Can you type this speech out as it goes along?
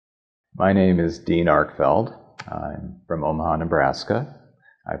My name is Dean Arkfeld. I'm from Omaha, Nebraska.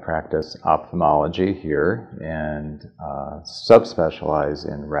 I practice ophthalmology here and subspecialize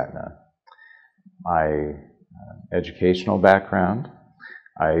in retina. My educational background,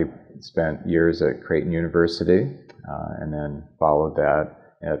 I spent years at Creighton University and then followed that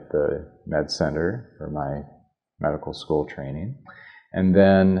at the Med Center for my medical school training, and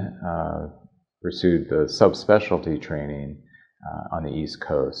then pursued the subspecialty training on the East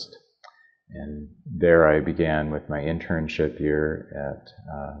Coast. And there I began with my internship year at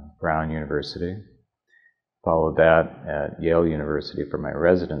Brown University, followed that at Yale University for my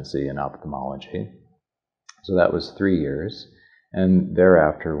residency in ophthalmology. So that was 3 years, and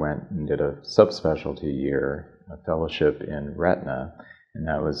thereafter went and did a subspecialty year, a fellowship in retina, and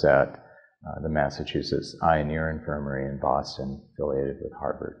that was at the Massachusetts Eye and Ear Infirmary in Boston, affiliated with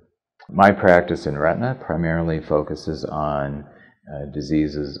Harvard. My practice in retina primarily focuses on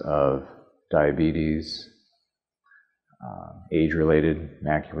diseases of diabetes, age-related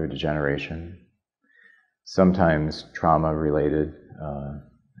macular degeneration, sometimes trauma-related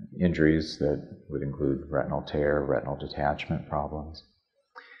injuries that would include retinal tear, retinal detachment problems.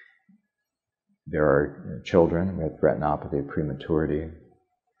 There are children with retinopathy of prematurity.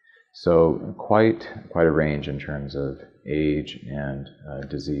 So quite a range in terms of age and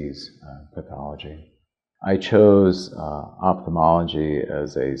disease pathology. I chose ophthalmology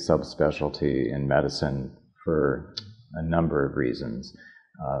as a subspecialty in medicine for a number of reasons.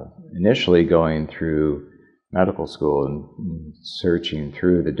 Initially going through medical school and searching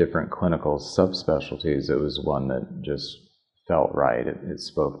through the different clinical subspecialties, it was one that just felt right. It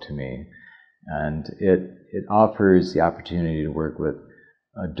spoke to me. And it offers the opportunity to work with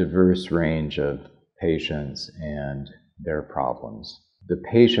a diverse range of patients and their problems. The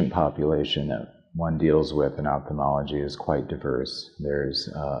patient population that one deals with in ophthalmology is quite diverse. There's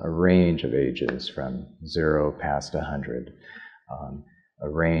a range of ages from 0 past 100, a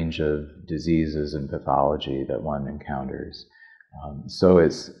range of diseases and pathology that one encounters. So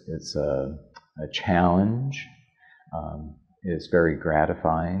it's a challenge. It's very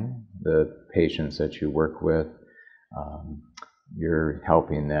gratifying. The patients that you work with, you're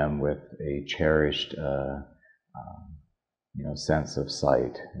helping them with a cherished sense of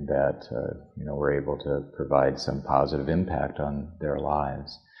sight that we're able to provide some positive impact on their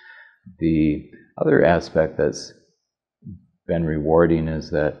lives. The other aspect that's been rewarding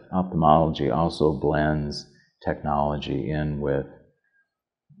is that ophthalmology also blends technology in with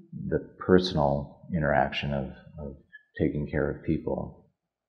the personal interaction of taking care of people.